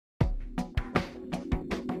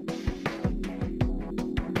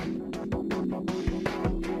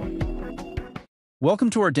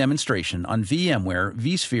Welcome to our demonstration on VMware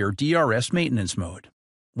vSphere DRS maintenance mode.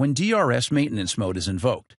 When DRS maintenance mode is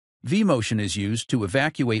invoked, vMotion is used to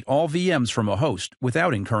evacuate all VMs from a host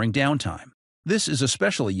without incurring downtime. This is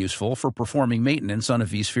especially useful for performing maintenance on a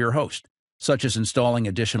vSphere host, such as installing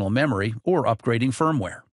additional memory or upgrading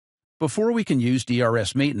firmware. Before we can use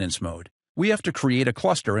DRS maintenance mode, we have to create a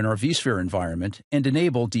cluster in our vSphere environment and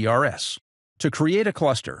enable DRS. To create a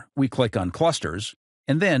cluster, we click on Clusters,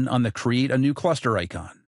 and then on the Create a New Cluster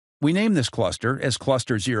icon. We name this cluster as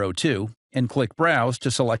Cluster 02 and click Browse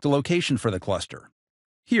to select a location for the cluster.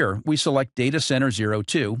 Here, we select Data Center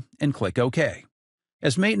 02 and click OK.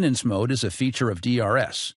 As maintenance mode is a feature of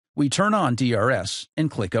DRS, we turn on DRS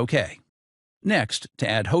and click OK. Next, to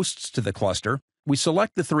add hosts to the cluster, we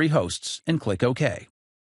select the 3 hosts and click OK.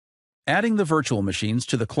 Adding the virtual machines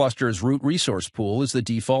to the cluster's root resource pool is the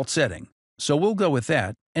default setting, so we'll go with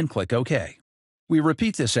that and click OK. We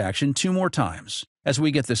repeat this action 2 more times, as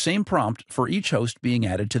we get the same prompt for each host being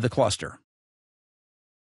added to the cluster.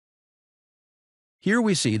 Here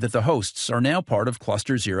we see that the hosts are now part of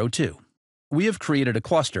Cluster 02. We have created a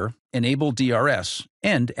cluster, enabled DRS,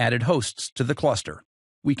 and added hosts to the cluster.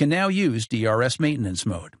 We can now use DRS maintenance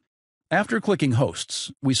mode. After clicking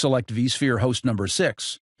Hosts, we select vSphere host number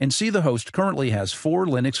 6 and see the host currently has 4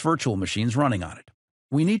 Linux virtual machines running on it.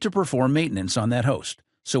 We need to perform maintenance on that host,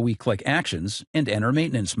 so we click Actions and enter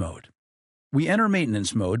maintenance mode. We enter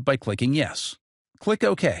maintenance mode by clicking Yes. Click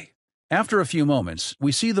OK. After a few moments,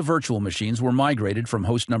 we see the virtual machines were migrated from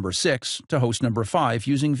host number 6 to host number 5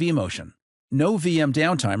 using vMotion. No VM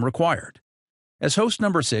downtime required. As host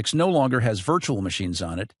number 6 no longer has virtual machines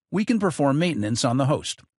on it, we can perform maintenance on the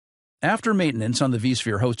host. After maintenance on the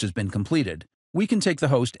vSphere host has been completed, we can take the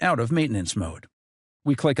host out of maintenance mode.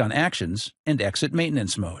 We click on Actions and exit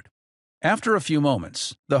maintenance mode. After a few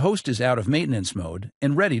moments, the host is out of maintenance mode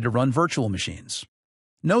and ready to run virtual machines.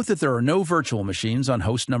 Note that there are no virtual machines on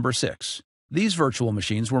host number 6. These virtual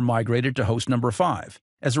machines were migrated to host number 5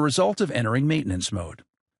 as a result of entering maintenance mode.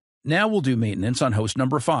 Now we'll do maintenance on host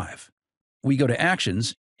number 5. We go to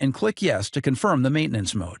Actions and click Yes to confirm the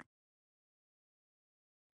maintenance mode.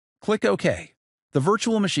 Click OK. The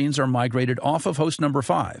virtual machines are migrated off of host number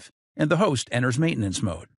 5, and the host enters maintenance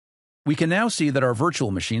mode. We can now see that our virtual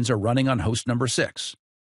machines are running on host number 6.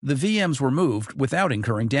 The VMs were moved without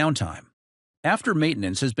incurring downtime. After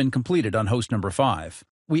maintenance has been completed on host number 5,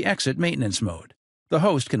 we exit maintenance mode. The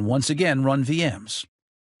host can once again run VMs.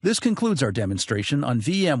 This concludes our demonstration on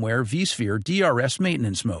VMware vSphere DRS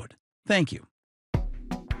maintenance mode. Thank you.